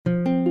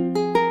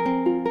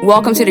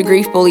Welcome to the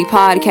Grief Bully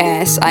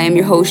Podcast. I am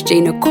your host,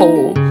 Jay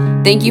Nicole.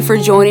 Thank you for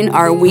joining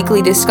our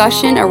weekly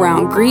discussion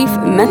around grief,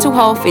 mental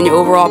health, and your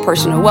overall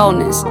personal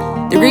wellness.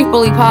 The Grief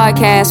Bully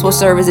Podcast will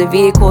serve as a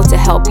vehicle to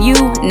help you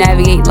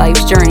navigate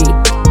life's journey.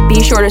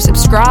 Be sure to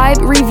subscribe,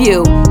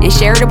 review, and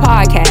share the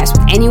podcast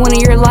with anyone in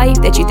your life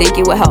that you think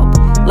it will help.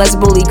 Let's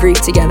bully grief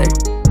together.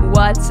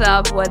 What's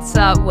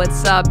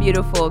up,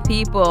 beautiful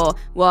people?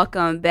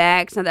 Welcome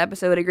back to another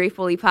episode of Grief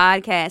Bully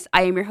Podcast.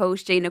 I am your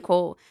host, Jay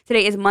Nicole.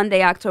 Today is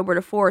Monday, October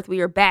the 4th.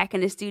 We are back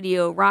in the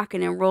studio,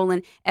 rocking and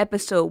rolling,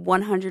 episode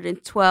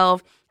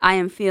 112. I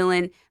am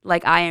feeling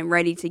like I am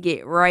ready to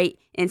get right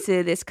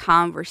into this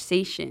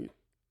conversation.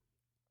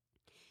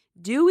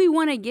 Do we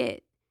want to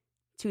get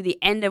to the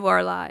end of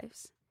our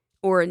lives,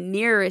 or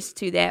nearest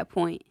to that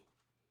point,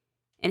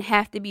 and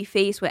have to be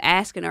faced with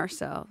asking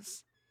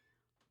ourselves,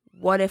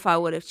 what if I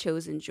would have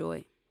chosen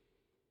joy?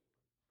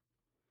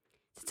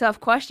 It's a tough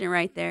question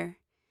right there.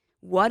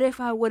 What if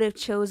I would have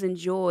chosen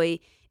joy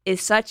is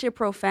such a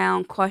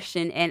profound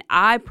question, and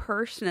I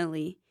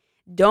personally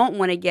don't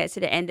want to get to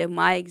the end of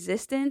my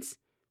existence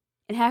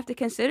and have to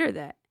consider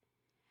that.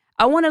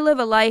 I want to live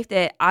a life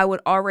that I would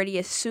already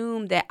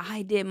assume that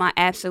I did my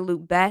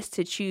absolute best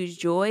to choose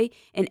joy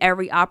in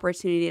every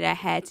opportunity that I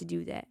had to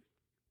do that.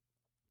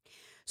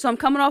 So I'm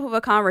coming off of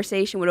a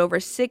conversation with over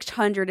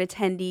 600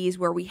 attendees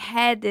where we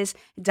had this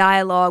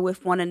dialogue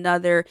with one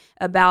another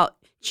about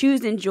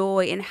choosing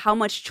joy and how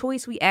much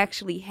choice we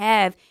actually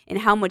have and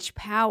how much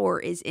power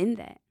is in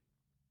that.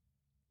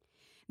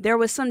 There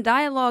was some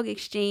dialogue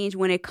exchange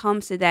when it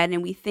comes to that,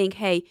 and we think,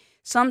 hey,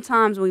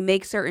 sometimes when we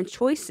make certain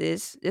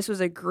choices, this was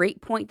a great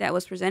point that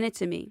was presented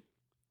to me,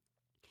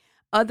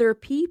 other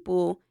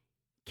people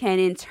can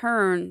in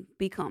turn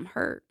become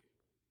hurt.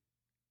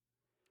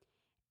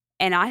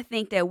 And I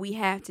think that we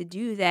have to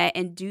do that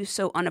and do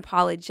so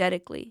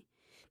unapologetically.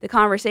 The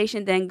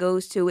conversation then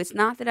goes to, it's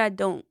not that I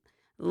don't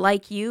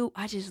like you,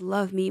 I just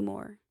love me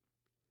more.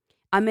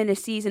 I'm in a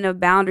season of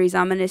boundaries.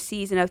 I'm in a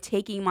season of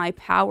taking my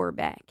power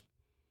back.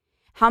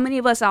 How many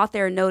of us out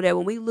there know that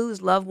when we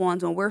lose loved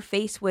ones, when we're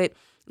faced with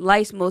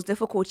life's most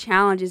difficult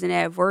challenges and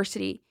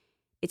adversity,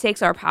 it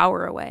takes our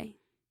power away?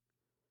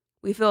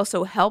 We feel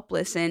so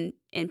helpless and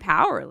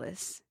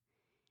powerless.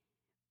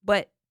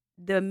 But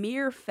the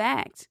mere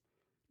fact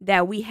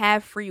that we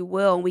have free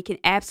will and we can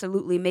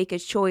absolutely make a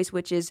choice,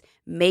 which is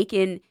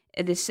making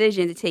a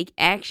decision to take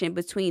action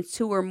between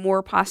two or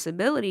more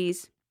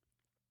possibilities,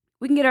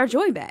 we can get our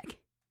joy back.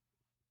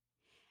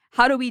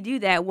 How do we do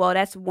that? Well,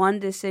 that's one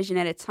decision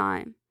at a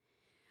time.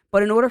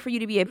 But in order for you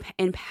to be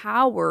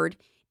empowered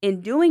in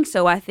doing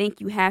so, I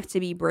think you have to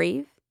be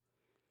brave.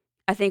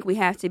 I think we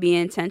have to be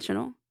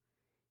intentional.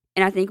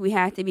 And I think we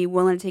have to be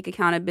willing to take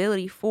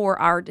accountability for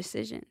our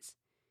decisions.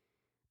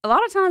 A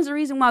lot of times the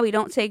reason why we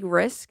don't take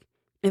risks,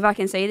 if I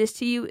can say this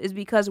to you, is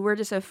because we're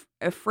just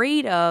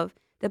afraid of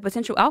the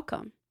potential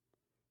outcome.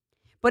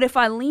 But if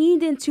I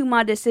leaned into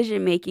my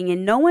decision making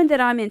and knowing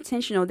that I'm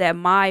intentional, that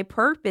my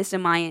purpose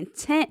and my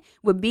intent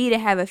would be to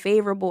have a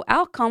favorable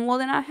outcome, well,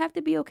 then I have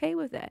to be okay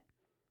with that.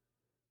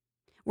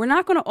 We're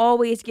not going to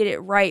always get it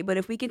right, but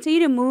if we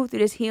continue to move through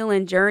this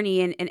healing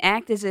journey and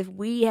act as if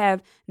we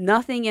have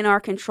nothing in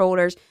our control,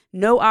 there's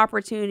no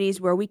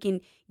opportunities where we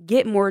can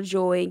get more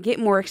joy and get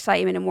more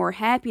excitement and more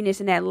happiness,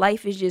 and that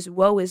life is just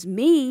woe is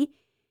me,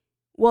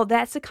 well,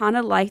 that's the kind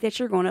of life that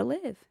you're going to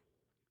live.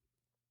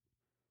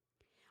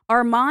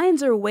 Our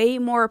minds are way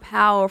more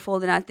powerful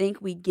than I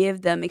think we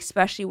give them,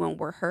 especially when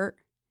we're hurt.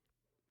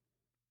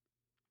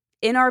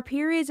 In our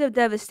periods of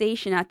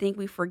devastation, I think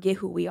we forget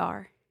who we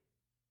are.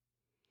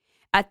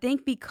 I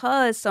think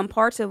because some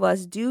parts of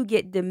us do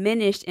get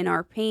diminished in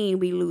our pain,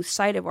 we lose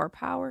sight of our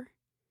power.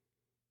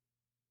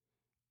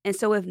 And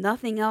so if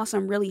nothing else,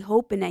 I'm really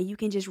hoping that you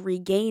can just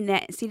regain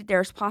that and see that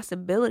there's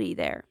possibility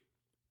there.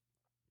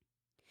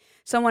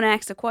 Someone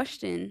asked a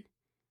question,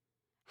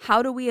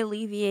 how do we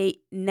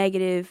alleviate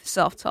negative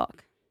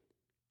self-talk?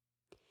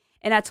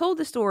 And I told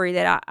the story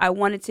that I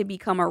wanted to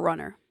become a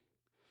runner.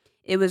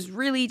 It was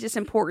really just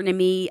important to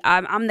me.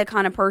 I'm the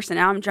kind of person,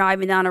 I'm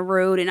driving down a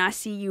road and I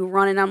see you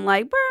running, I'm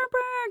like, brr,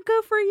 brr,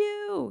 good for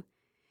you.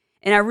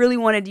 And I really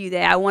want to do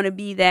that. I want to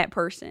be that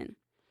person.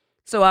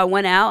 So I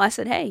went out, I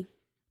said, hey,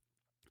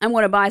 I'm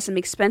going to buy some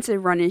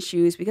expensive running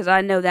shoes because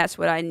I know that's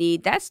what I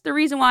need. That's the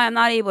reason why I'm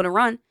not able to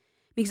run,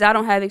 because I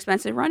don't have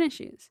expensive running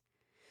shoes.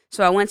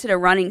 So I went to the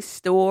running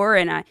store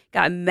and I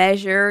got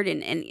measured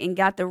and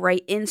got the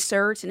right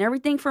inserts and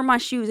everything for my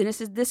shoes.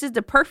 And this is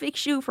the perfect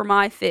shoe for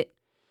my fit.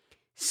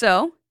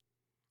 So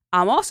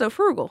I'm also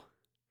frugal.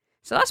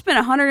 So I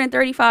spent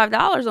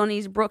 $135 on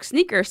these Brooks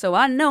sneakers. So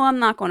I know I'm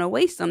not going to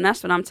waste them.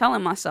 That's what I'm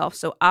telling myself.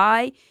 So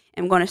I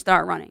am going to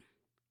start running.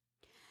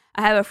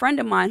 I have a friend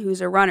of mine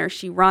who's a runner.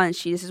 She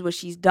runs. This is what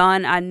she's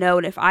done. I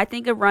know that if I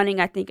think of running,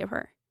 I think of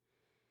her.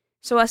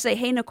 So I say,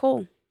 hey,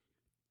 Nicole,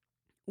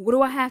 what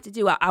do I have to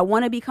do? I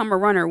want to become a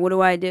runner. What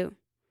do I do?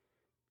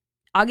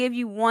 I'll give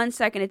you 1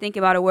 second to think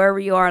about it wherever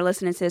you are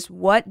listening to this.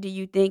 What do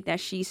you think that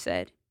she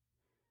said?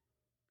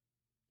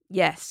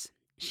 Yes,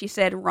 she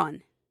said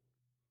run.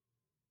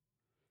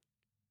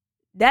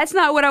 That's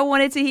not what I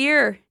wanted to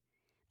hear.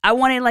 I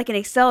wanted like an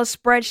Excel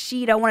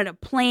spreadsheet. I wanted a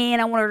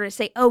plan. I wanted her to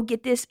say, oh,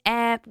 get this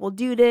app. We'll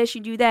do this.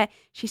 You do that.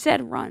 She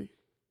said, run.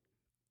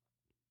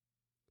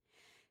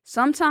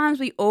 Sometimes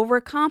we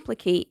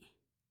overcomplicate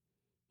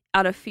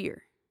out of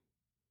fear.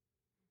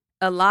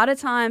 A lot of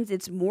times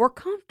it's more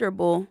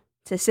comfortable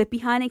to sit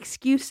behind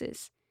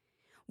excuses.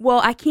 Well,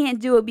 I can't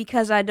do it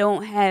because I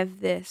don't have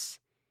this.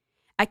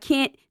 I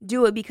can't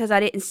do it because I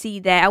didn't see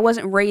that. I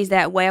wasn't raised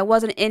that way. I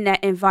wasn't in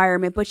that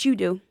environment, but you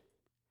do.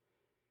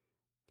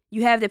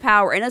 You have the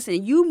power. And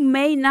listen, you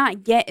may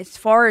not get as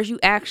far as you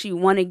actually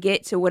want to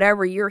get to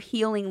whatever your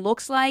healing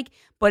looks like.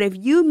 But if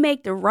you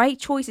make the right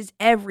choices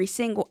every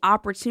single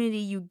opportunity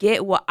you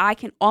get, well, I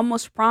can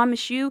almost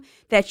promise you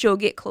that you'll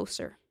get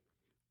closer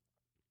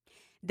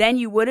than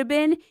you would have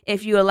been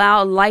if you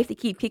allowed life to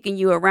keep kicking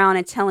you around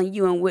and telling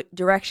you in what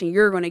direction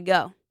you're going to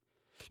go.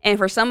 And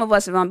for some of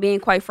us, if I'm being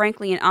quite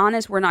frankly and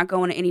honest, we're not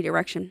going in any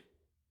direction.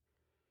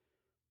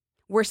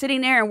 We're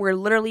sitting there and we're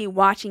literally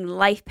watching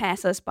life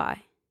pass us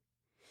by.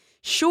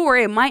 Sure,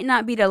 it might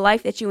not be the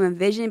life that you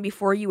envisioned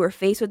before you were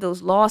faced with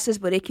those losses,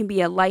 but it can be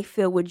a life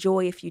filled with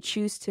joy if you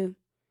choose to.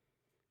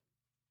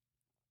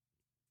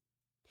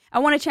 I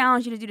want to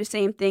challenge you to do the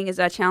same thing as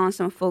I challenged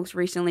some folks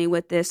recently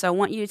with this. So I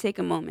want you to take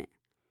a moment.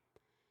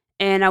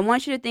 And I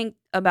want you to think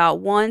about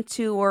 1,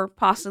 2, or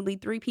possibly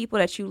 3 people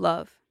that you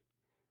love.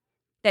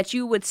 That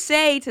you would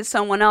say to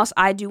someone else,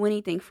 I'd do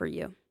anything for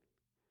you.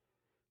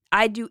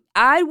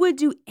 I would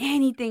do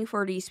anything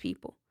for these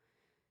people.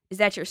 Is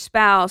that your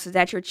spouse? Is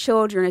that your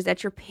children? Is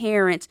that your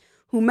parents?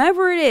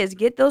 Whomever it is,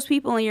 get those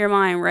people in your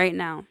mind right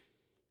now.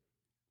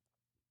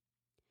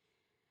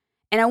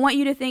 And I want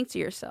you to think to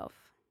yourself,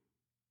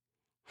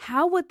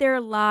 how would their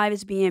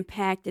lives be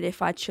impacted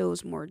if I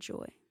chose more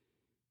joy?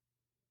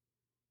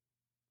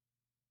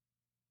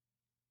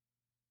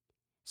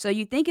 So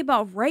you think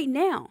about right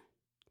now,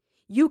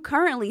 you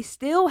currently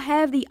still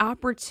have the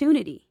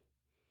opportunity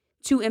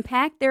to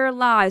impact their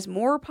lives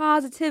more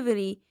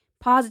positively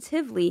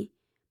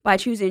by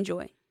choosing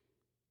joy.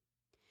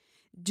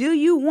 Do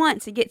you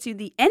want to get to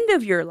the end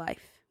of your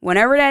life,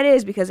 whenever that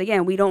is, because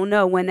again, we don't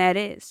know when that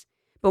is.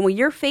 But when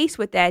you're faced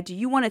with that, do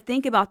you want to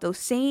think about those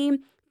same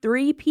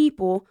 3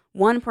 people,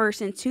 1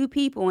 person, 2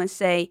 people, and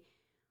say,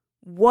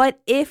 what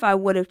if I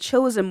would have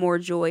chosen more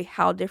joy?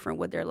 How different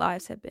would their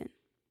lives have been?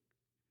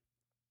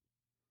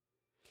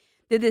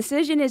 The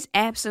decision is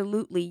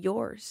absolutely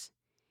yours.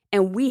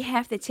 And we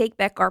have to take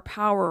back our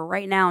power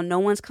right now. No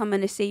one's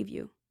coming to save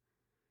you.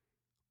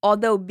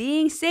 Although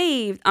being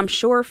saved, I'm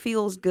sure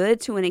feels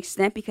good to an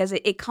extent because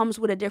it comes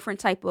with a different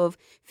type of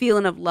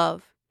feeling of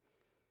love.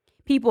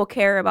 People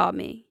care about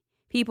me.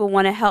 People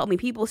want to help me.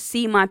 People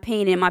see my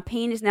pain, and my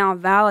pain is now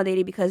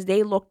validated because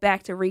they look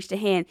back to reach the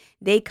hand.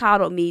 They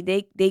coddled me.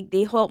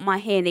 They held my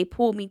hand. They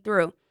pulled me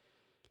through.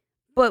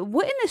 But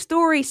wouldn't the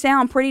story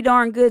sound pretty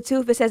darn good too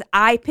if it says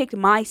I picked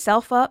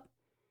myself up?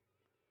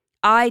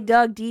 I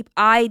dug deep.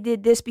 I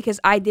did this because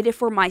I did it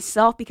for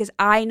myself because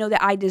I know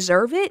that I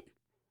deserve it.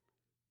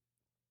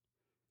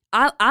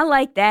 I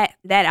like that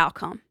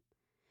outcome.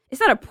 It's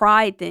not a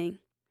pride thing.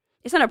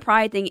 It's not a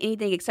pride thing,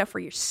 anything except for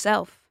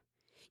yourself,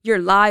 your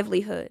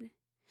livelihood.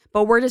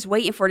 But we're just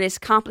waiting for this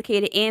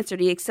complicated answer,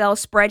 the Excel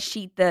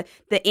spreadsheet,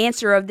 the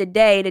answer of the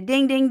day, the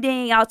ding, ding,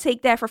 ding. I'll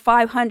take that for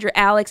 500,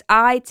 Alex.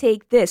 I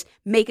take this.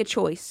 Make a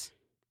choice.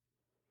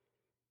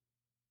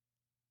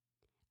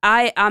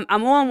 I'm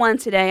on one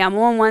today. I'm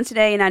on one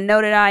today, and I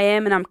know that I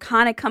am, and I'm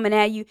kind of coming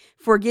at you.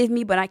 Forgive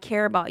me, but I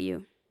care about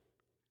you.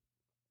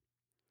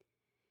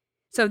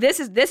 So this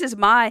is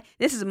my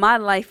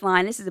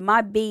lifeline. This is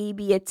my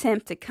baby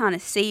attempt to kind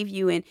of save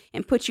you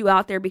and put you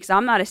out there because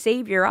I'm not a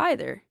savior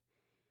either.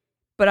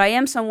 But I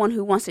am someone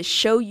who wants to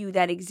show you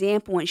that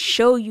example and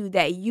show you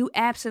that you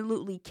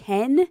absolutely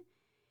can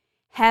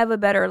have a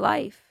better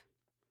life.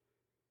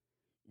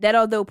 That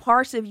although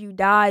parts of you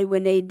died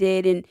when they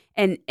did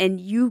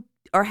and you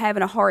are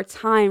having a hard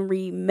time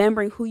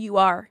remembering who you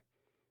are.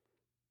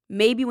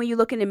 Maybe when you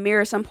look in the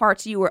mirror, some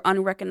parts of you are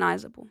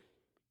unrecognizable.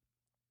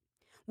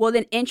 Well,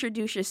 then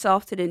introduce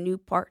yourself to the new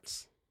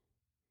parts.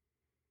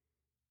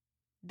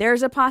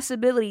 There's a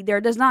possibility. There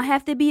does not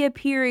have to be a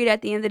period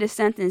at the end of the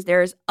sentence.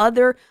 There's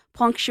other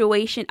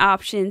punctuation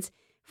options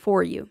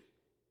for you.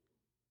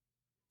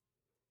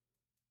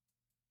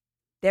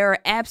 There are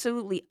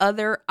absolutely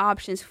other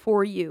options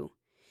for you.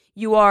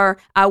 You are,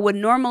 I would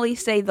normally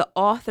say, the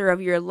author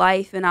of your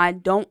life, and I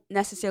don't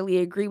necessarily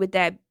agree with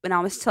that, and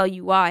I must tell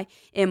you why.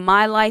 In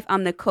my life,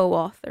 I'm the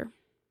co-author.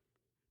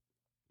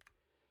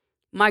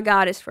 My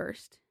God is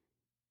first.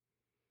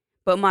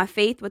 But my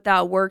faith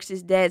without works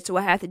is dead, so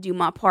I have to do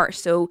my part.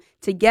 So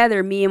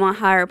together, me and my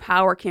higher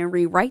power can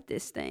rewrite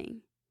this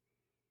thing.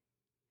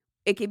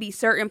 It could be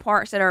certain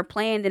parts that are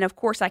planned, and of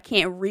course, I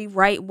can't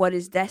rewrite what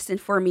is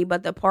destined for me,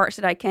 but the parts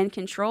that I can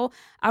control,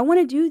 I want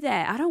to do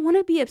that. I don't want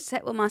to be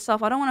upset with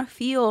myself. I don't want to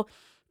feel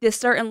this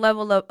certain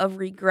level of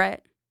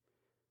regret.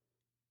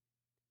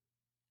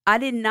 I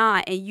did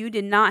not, and you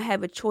did not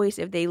have a choice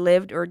if they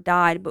lived or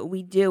died, but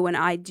we do, and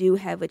I do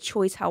have a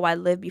choice how I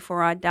live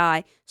before I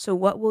die. So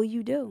what will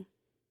you do?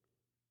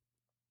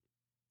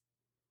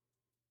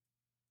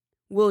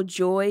 Will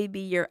joy be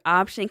your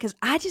option? Because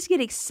I just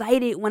get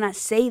excited when I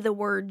say the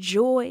word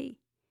joy.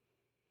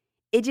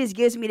 It just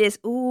gives me this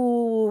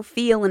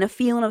feeling, a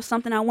feeling of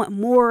something I want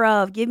more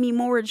of. Give me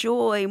more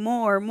joy,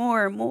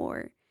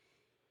 more.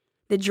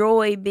 The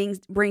joy brings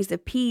the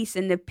peace,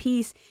 and the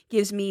peace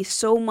gives me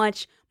so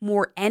much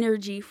more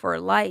energy for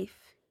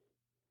life.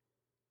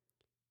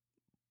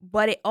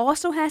 But it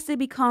also has to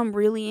become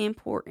really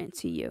important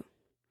to you.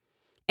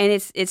 And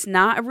it's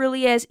not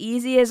really as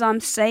easy as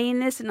I'm saying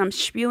this and I'm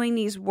spewing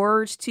these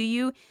words to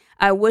you.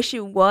 I wish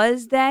it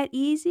was that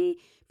easy,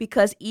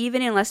 because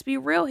and let's be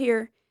real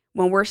here,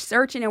 when we're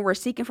searching and we're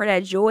seeking for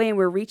that joy and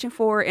we're reaching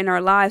for it in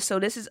our lives. So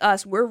this is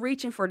us. We're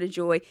reaching for the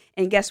joy.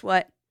 And guess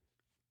what?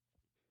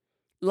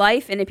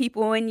 Life and the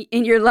people in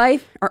your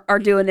life are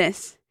doing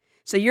this.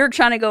 So you're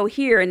trying to go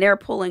here and they're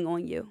pulling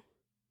on you.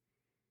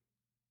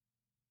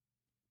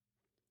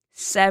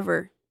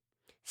 Sever,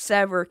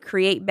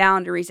 create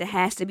boundaries. It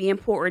has to be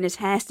important. It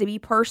has to be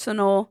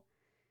personal.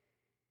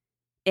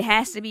 It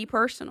has to be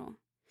personal.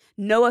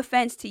 No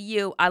offense to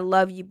you. I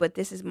love you, but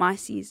this is my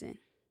season.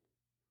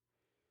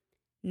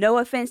 No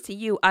offense to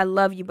you. I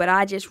love you, but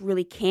I just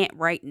really can't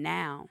right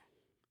now.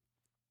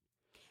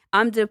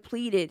 I'm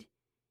depleted.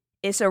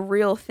 It's a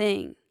real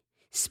thing.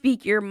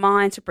 Speak your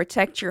mind to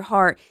protect your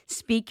heart.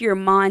 Speak your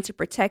mind to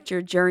protect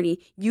your journey.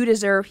 You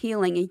deserve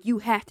healing, and you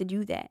have to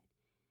do that.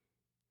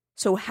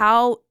 So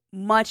how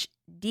much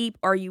deep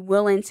are you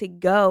willing to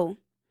go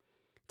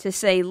to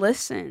say,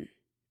 listen,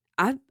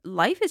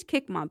 life has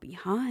kicked my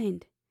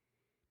behind.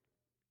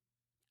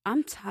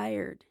 I'm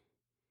tired.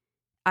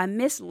 I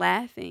miss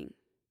laughing.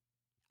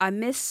 I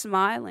miss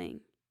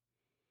smiling.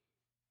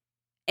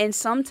 And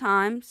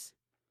sometimes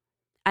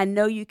I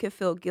know you can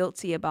feel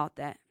guilty about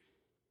that.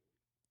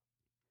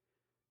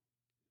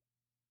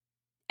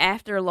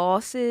 After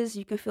losses,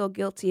 you can feel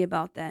guilty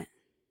about that.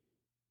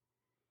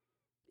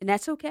 And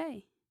that's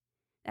okay.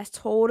 That's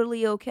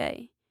totally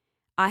okay.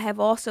 I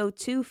have also,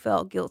 too,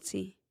 felt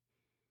guilty.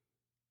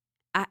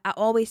 I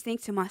always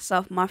think to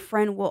myself, my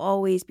friend will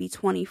always be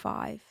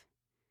 25.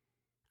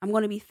 I'm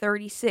going to be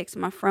 36.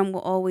 My friend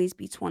will always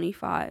be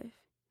 25.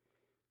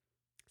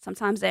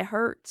 Sometimes that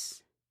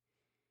hurts.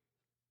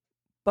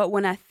 But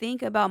when I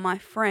think about my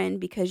friend,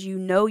 because you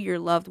know your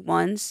loved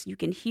ones, you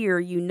can hear,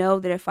 you know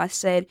that if I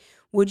said,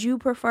 would you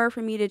prefer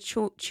for me to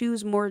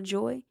choose more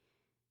joy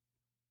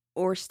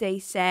or stay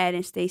sad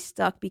and stay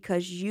stuck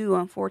because you,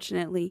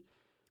 unfortunately,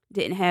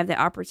 didn't have the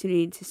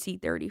opportunity to see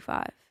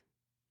 35?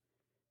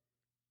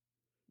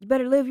 You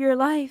better live your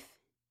life.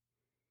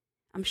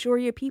 I'm sure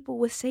your people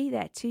would say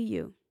that to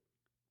you.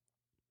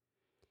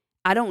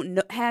 I don't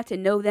have to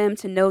know them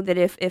to know that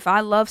if I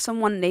love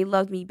someone and they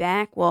love me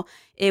back, well,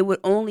 it would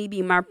only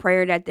be my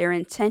prayer that their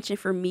intention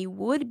for me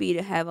would be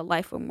to have a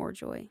life of more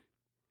joy.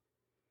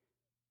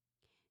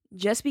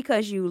 Just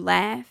because you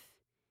laugh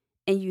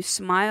and you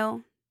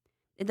smile,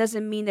 it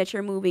doesn't mean that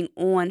you're moving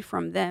on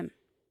from them.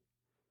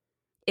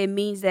 It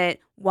means that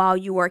while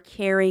you are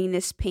carrying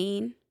this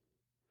pain,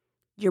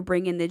 you're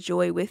bringing the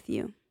joy with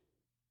you.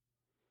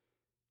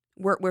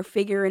 We're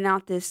figuring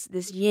out this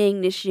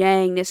yin, this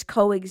yang, this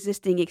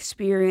coexisting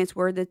experience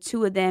where the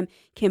two of them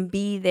can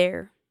be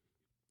there.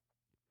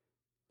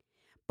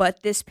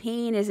 But this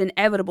pain is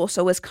inevitable,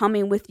 so it's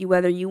coming with you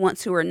whether you want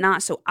to or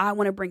not. So I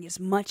want to bring as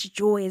much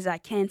joy as I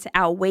can to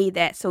outweigh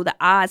that. So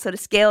the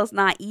scale's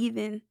not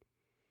even.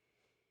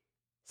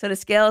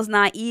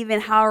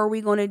 How are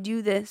we going to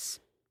do this?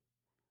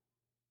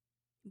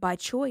 By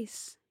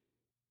choice.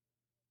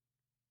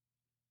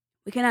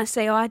 We cannot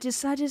say, I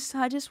just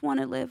want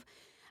to live.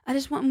 I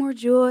just want more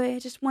joy. I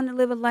just want to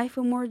live a life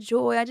of more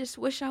joy. I just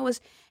wish I was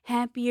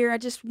happier. I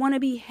just want to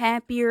be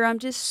happier. I'm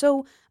just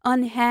so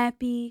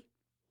unhappy.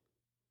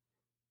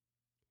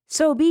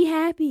 So be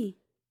happy.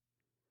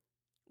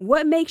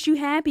 What makes you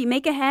happy?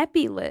 Make a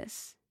happy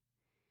list.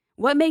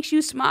 What makes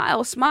you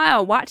smile?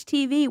 Smile. Watch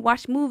TV.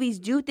 Watch movies.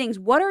 Do things.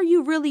 What are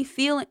you really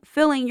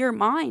filling your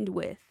mind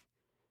with?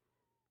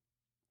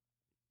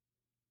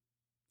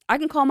 I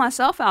can call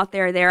myself out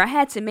there. I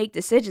had to make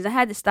decisions. I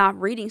had to stop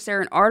reading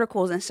certain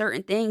articles and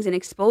certain things and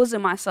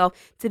exposing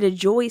myself to the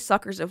joy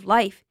suckers of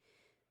life.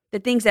 The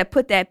things that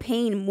put that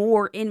pain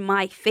more in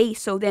my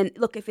face. So then,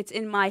 look, if it's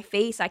in my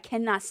face, I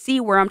cannot see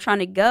where I'm trying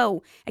to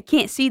go. I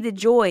can't see the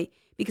joy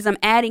because I'm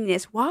adding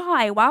this.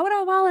 Why? Why would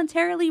I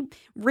voluntarily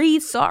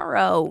read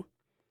sorrow?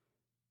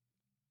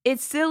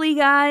 It's silly,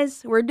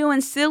 guys. We're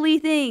doing silly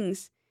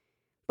things.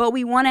 But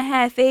we want to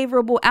have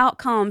favorable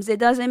outcomes. It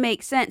doesn't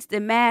make sense. The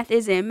math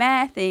isn't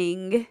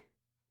mathing.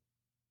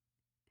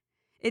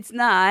 It's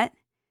not.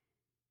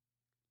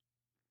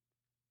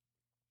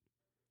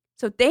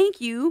 So thank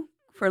you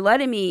for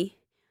letting me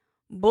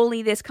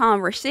bully this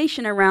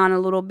conversation around a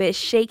little bit,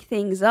 shake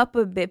things up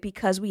a bit,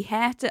 because we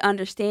have to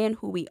understand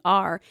who we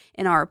are,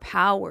 and our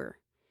power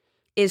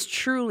is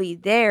truly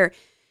there.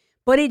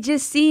 But it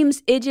just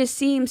seems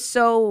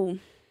so,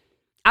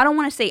 I don't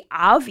want to say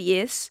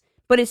obvious,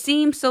 but it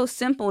seems so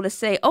simple to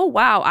say, oh,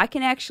 wow, I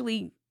can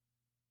actually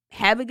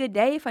have a good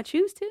day if I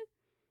choose to.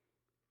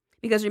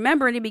 Because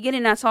remember, in the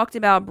beginning, I talked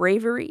about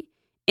bravery,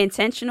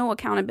 intentional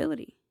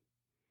accountability.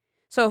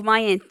 So if my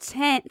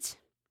intent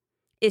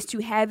is to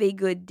have a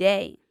good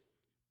day,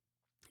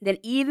 then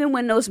even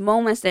when those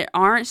moments that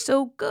aren't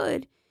so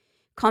good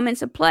come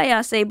into play,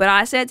 I say, but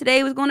I said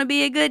today was going to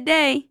be a good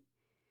day.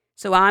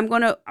 So I'm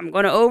going to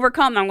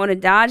overcome. I'm going to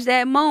dodge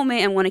that moment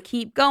and want to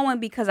keep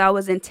going because I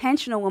was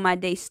intentional when my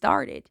day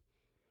started.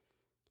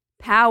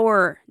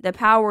 The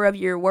power of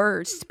your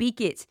words.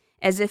 Speak it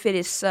as if it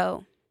is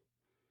so.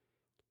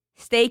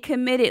 Stay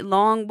committed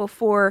long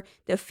before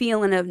the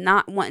feeling of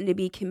not wanting to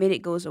be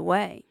committed goes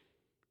away.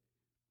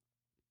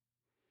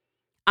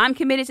 I'm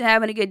committed to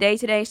having a good day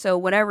today, so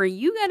whatever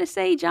you got to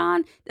say,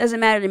 John, doesn't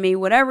matter to me.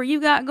 Whatever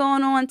you got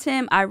going on,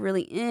 Tim, I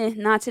really,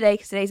 not today,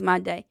 because today's my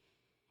day.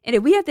 And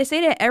if we have to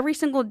say that every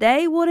single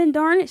day, well then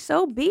darn it,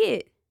 so be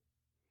it.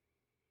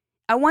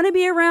 I want to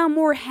be around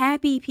more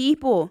happy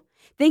people.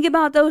 Think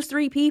about those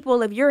 3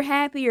 people. If you're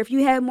happy or if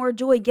you have more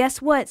joy,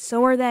 guess what?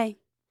 So are they.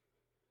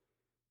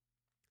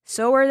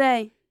 So are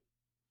they.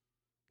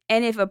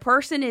 And if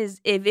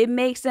if it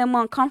makes them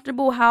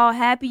uncomfortable how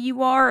happy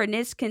you are and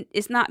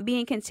it's not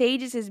being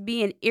contagious, it's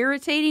being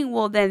irritating,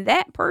 well, then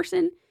that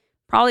person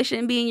probably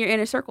shouldn't be in your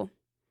inner circle.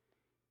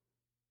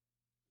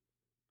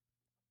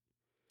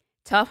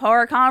 Tough,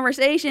 hard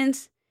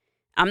conversations.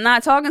 I'm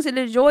not talking to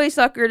the joy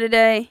sucker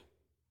today.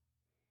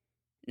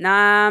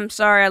 Nah, I'm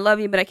sorry. I love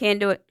you, but I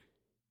can't do it.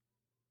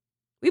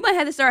 We might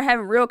have to start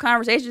having real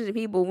conversations with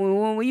people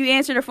when you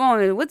answer the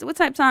phone. What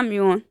type of time are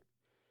you on?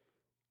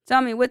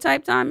 Tell me what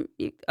type of time.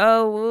 You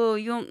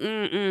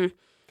don't.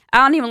 I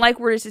don't even like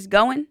where this is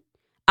going.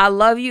 I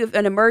love you. If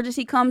an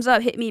emergency comes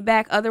up, hit me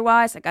back.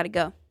 Otherwise, I gotta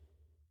go.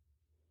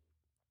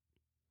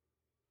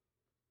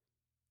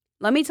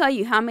 Let me tell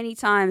you how many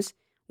times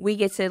we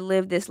get to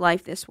live this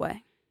life this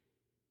way.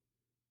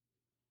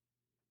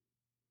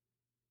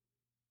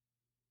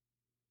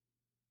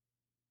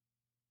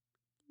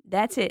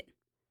 That's it.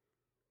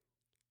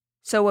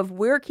 So if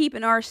we're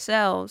keeping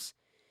ourselves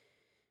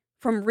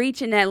from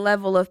reaching that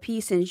level of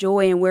peace and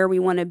joy and where we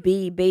want to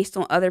be based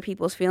on other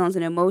people's feelings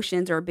and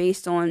emotions or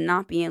based on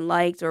not being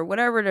liked or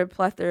whatever the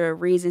plethora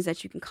of reasons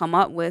that you can come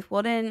up with,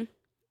 well then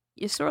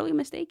you're sorely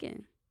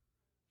mistaken.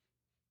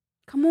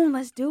 Come on,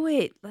 let's do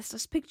it.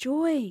 Let's pick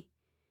joy.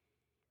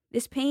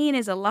 This pain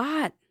is a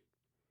lot.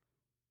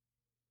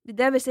 The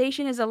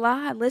devastation is a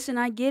lot. Listen,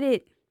 I get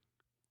it.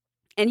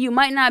 And you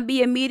might not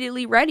be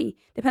immediately ready,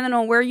 depending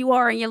on where you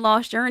are in your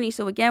lost journey.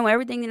 So again,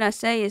 everything that I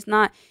say is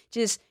not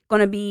just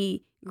going to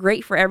be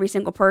great for every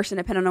single person,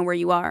 depending on where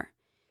you are.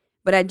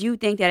 But I do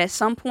think that at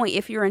some point,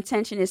 if your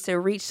intention is to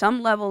reach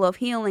some level of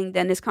healing,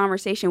 then this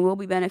conversation will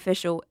be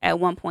beneficial at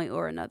one point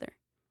or another.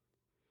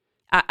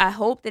 I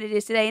hope that it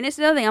is today. And this is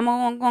the other thing, I'm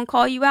going to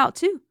call you out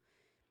too.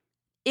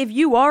 If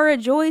you are a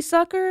joy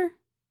sucker,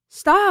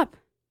 stop.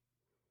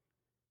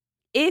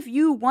 If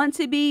you want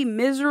to be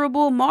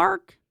miserable,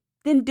 Mark,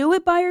 then do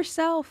it by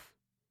yourself.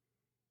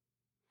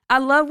 I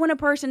love when a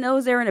person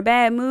knows they're in a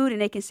bad mood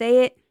and they can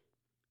say it.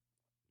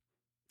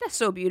 That's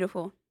so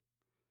beautiful.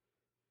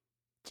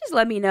 Just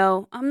let me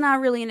know. I'm not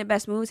really in the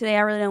best mood today.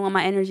 I really don't want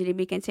my energy to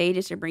be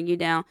contagious or bring you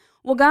down.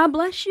 Well, God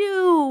bless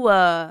you.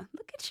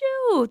 Look at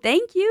you.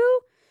 Thank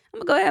you. I'm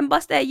going to go ahead and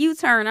bust that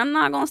U-turn. I'm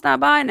not going to stop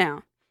by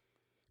now.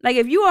 Like,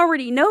 if you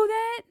already know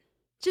that,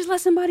 just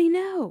let somebody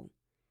know.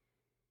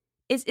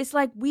 It's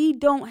like we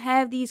don't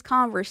have these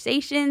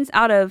conversations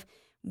out of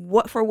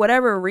for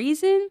whatever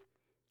reason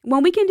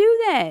when we can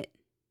do that.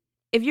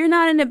 If you're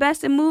not in the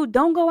best of mood,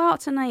 don't go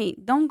out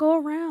tonight. Don't go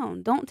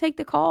around. Don't take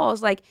the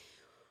calls. Like,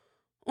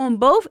 on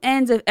both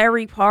ends of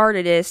every part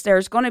of this,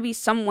 there's going to be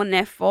someone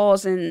that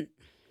falls in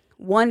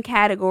one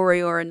category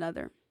or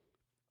another.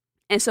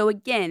 And so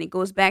again, it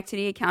goes back to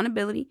the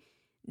accountability,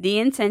 the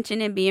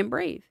intention, and being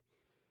brave.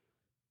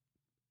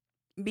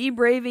 Be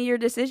brave in your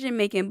decision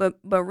making, but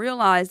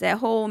realize that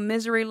whole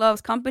misery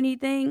loves company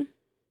thing,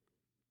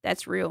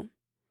 that's real.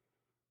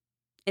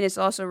 And it's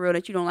also real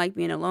that you don't like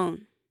being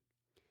alone.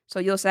 So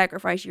you'll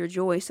sacrifice your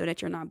joy so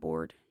that you're not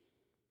bored.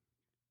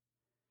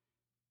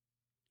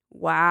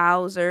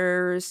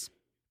 Wowzers.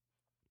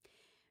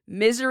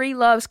 Misery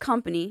loves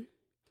company,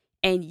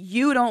 and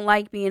you don't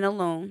like being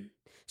alone.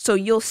 So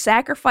you'll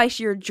sacrifice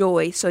your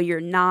joy so you're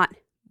not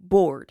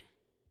bored.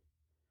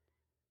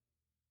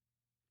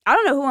 I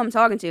don't know who I'm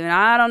talking to, and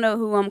I don't know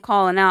who I'm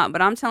calling out,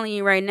 but I'm telling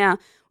you right now,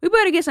 we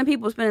better get some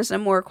people spending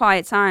some more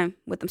quiet time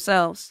with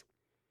themselves.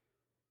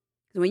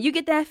 When you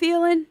get that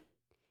feeling,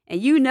 and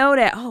you know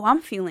that, oh,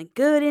 I'm feeling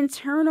good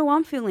internal,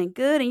 I'm feeling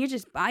good, and you're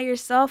just by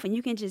yourself, and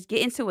you can just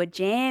get into a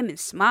jam and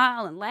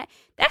smile and laugh,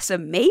 that's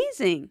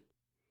amazing.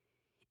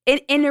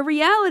 And the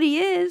reality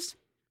is,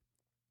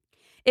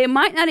 it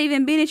might not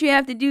even be that you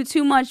have to do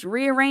too much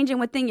rearranging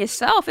within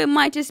yourself. It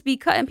might just be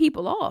cutting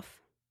people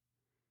off.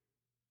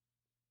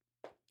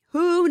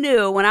 Who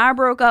knew when I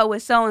broke up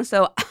with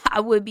so-and-so, I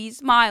would be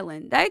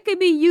smiling? That could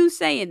be you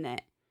saying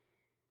that.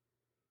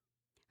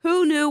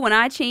 Who knew when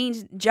I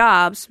changed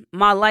jobs,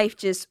 my life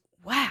just,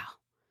 wow,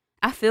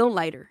 I feel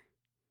lighter.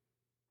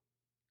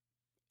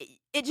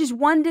 It's just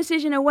one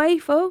decision away,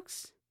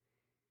 folks.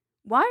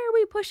 Why are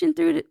we pushing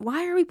through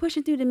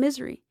the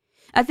misery?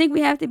 I think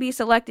we have to be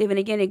selective, and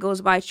again, it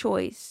goes by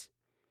choice.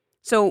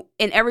 So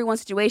in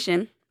everyone's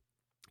situation,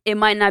 it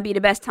might not be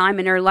the best time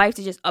in their life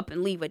to just up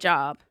and leave a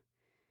job.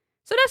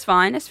 So that's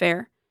fine. That's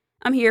fair.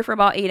 I'm here for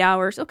about 8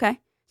 hours. Okay.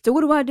 So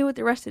what do I do with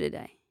the rest of the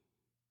day?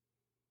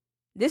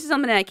 This is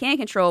something that I can't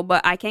control,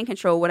 but I can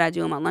control what I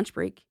do on my lunch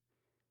break.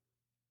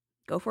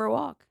 Go for a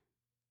walk.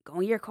 Go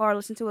in your car,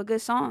 listen to a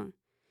good song.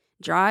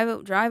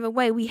 Drive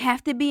away. We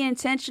have to be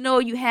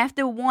intentional. You have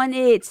to want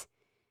it.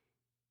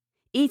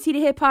 E.T.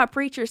 the Hip Hop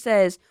Preacher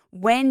says,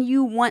 when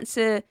you want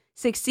to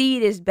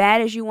succeed as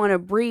bad as you want to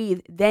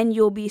breathe, then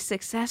you'll be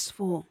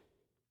successful.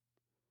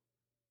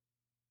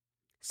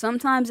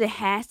 Sometimes it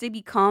has to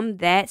become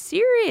that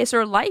serious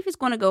or life is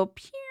going to go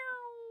pew,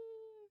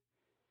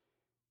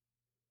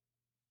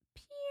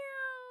 pew.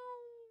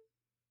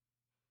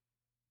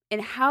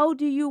 And how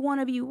do you want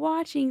to be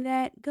watching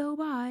that go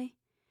by?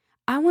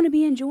 I want to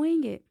be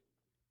enjoying it.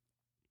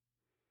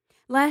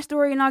 Last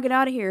story, and I'll get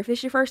out of here. If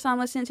it's your first time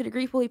listening to the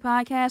Grief Bully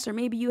podcast, or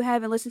maybe you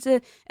haven't listened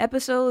to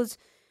episodes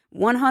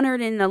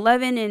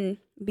 111 and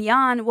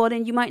beyond, well,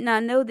 then you might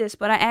not know this,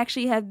 but I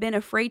actually have been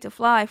afraid to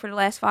fly for the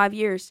last 5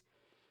 years.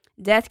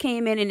 Death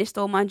came in and it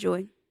stole my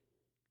joy.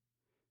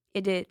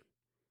 It did.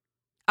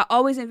 I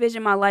always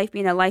envisioned my life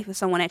being a life of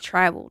someone that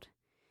traveled.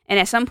 And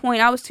at some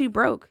point, I was too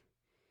broke.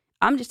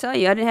 I'm just telling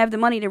you, I didn't have the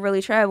money to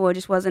really travel. It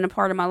just wasn't a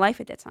part of my life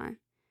at that time.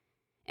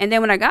 And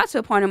then when I got to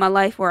a point in my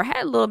life where I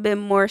had a little bit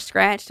more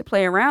scratch to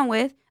play around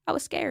with, I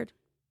was scared.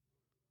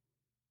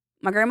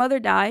 My grandmother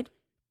died.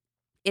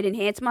 It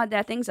enhanced my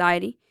death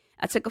anxiety.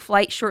 I took a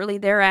flight shortly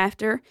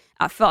thereafter.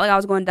 I felt like I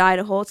was going to die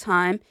the whole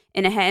time,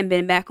 and I hadn't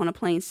been back on a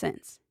plane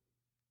since.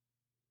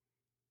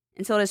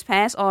 Until this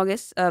past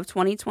August of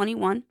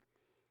 2021,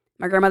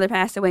 my grandmother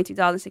passed away in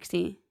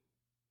 2016.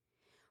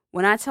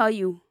 When I tell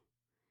you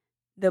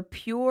the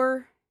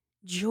pure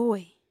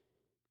joy,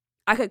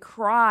 I could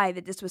cry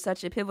that this was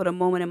such a pivotal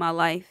moment in my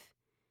life.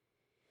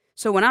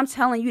 So when I'm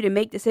telling you to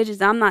make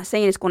decisions, I'm not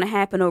saying it's going to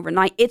happen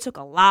overnight. It took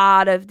a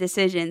lot of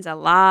decisions, a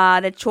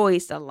lot of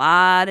choice, a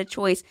lot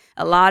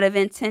of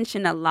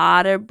intention, a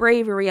lot of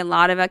bravery, a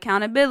lot of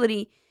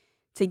accountability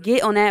to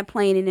get on that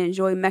plane and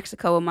enjoy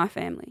Mexico with my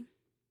family.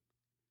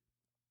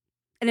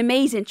 An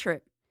amazing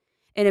trip,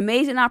 an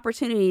amazing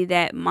opportunity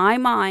that my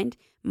mind,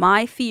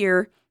 my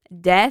fear,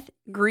 death,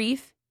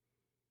 grief,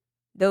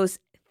 those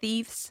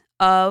thieves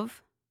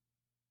of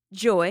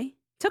joy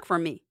took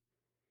from me.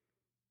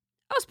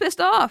 I was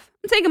pissed off.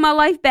 I'm taking my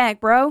life back,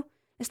 bro.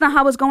 It's not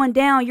how it's going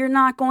down. You're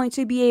not going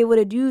to be able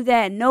to do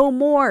that no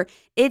more.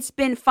 It's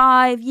been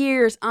 5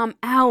 years. I'm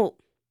out.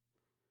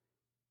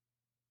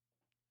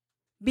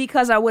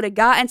 Because I would have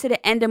gotten to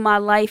the end of my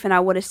life and I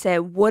would have said,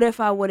 what if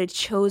I would have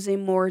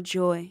chosen more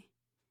joy?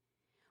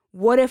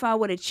 What if I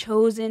would have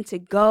chosen to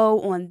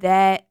go on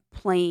that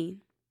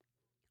plane?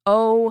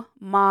 Oh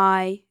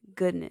my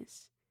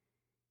goodness.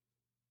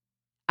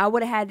 I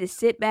would have had to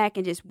sit back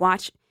and just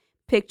watch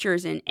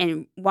pictures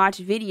and watch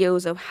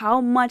videos of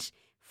how much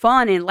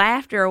fun and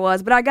laughter it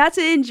was, but I got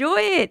to enjoy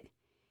it.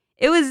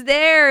 It was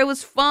there. It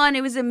was fun.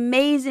 It was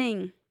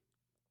amazing.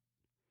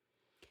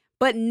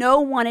 But no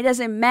one, it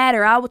doesn't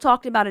matter. I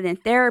talked about it in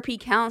therapy,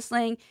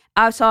 counseling.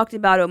 I've talked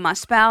about it with my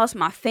spouse,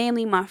 my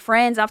family, my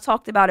friends. I've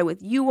talked about it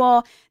with you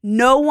all.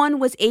 No one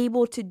was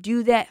able to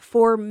do that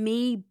for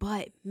me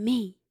but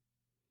me.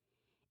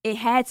 It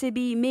had to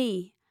be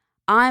me.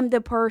 I'm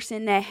the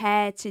person that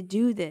had to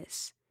do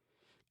this.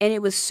 And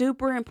it was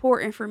super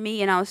important for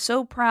me, and I was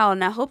so proud,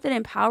 and I hope that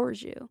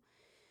empowers you.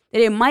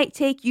 That it might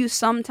take you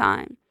some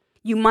time.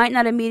 You might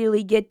not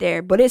immediately get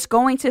there, but it's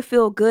going to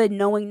feel good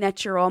knowing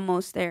that you're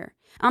almost there.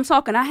 I'm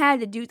talking, I had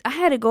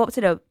to go up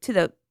to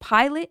the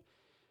pilot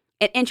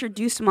and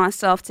introduce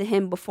myself to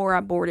him before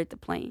I boarded the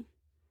plane.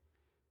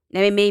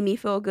 Now, it made me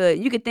feel good.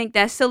 You could think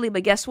that's silly,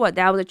 but guess what?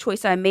 That was a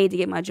choice I made to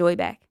get my joy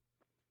back.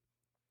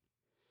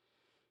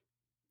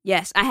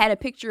 Yes, I had a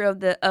picture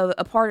of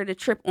a part of the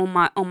trip on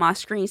my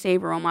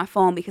screensaver on my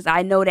phone because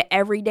I know that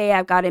every day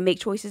I've got to make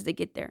choices to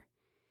get there.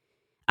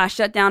 I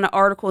shut down the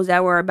articles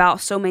that were about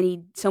so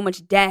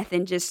much death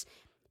and just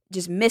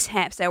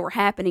mishaps that were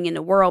happening in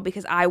the world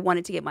because I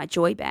wanted to get my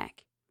joy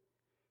back.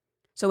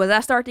 So as I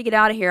start to get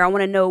out of here, I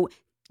want to know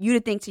you to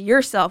think to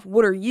yourself,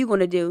 what are you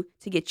going to do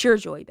to get your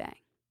joy back?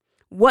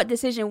 What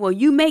decision will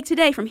you make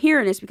today from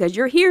hearing this? Because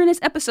you're hearing this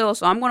episode,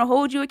 so I'm going to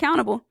hold you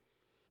accountable.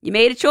 You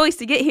made a choice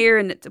to get here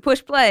and to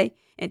push play,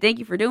 and thank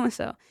you for doing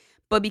so.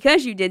 But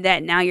because you did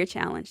that, now you're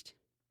challenged.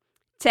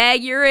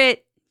 Tag, you're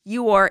it.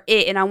 You are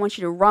it, and I want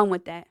you to run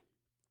with that.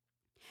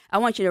 I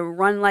want you to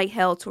run like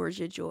hell towards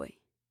your joy.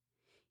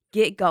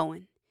 Get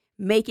going.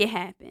 Make it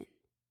happen.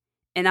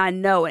 And I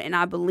know it, and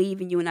I believe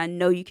in you, and I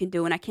know you can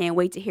do it, and I can't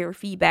wait to hear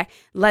feedback.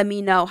 Let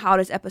me know how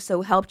this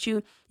episode helped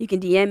you. You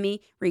can DM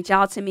me, reach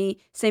out to me,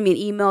 send me an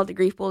email to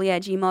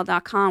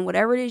griefbully@gmail.com.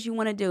 Whatever it is you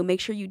want to do, make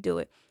sure you do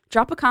it.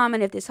 Drop a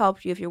comment if this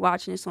helped you, if you're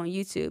watching this on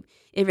YouTube.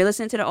 If you're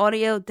listening to the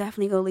audio,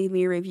 definitely go leave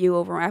me a review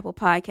over on Apple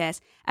Podcasts.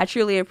 I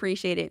truly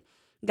appreciate it.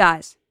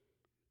 Guys,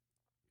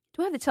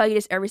 do I have to tell you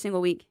this every single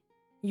week?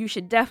 You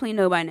should definitely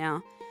know by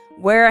now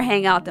where I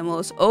hang out the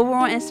most. Over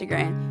on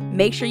Instagram,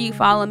 Make sure you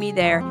follow me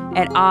there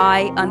at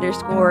I_am_J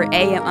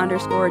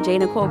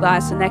Nicole,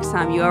 guys. So next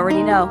time, you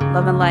already know.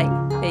 Love and light.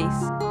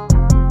 Peace.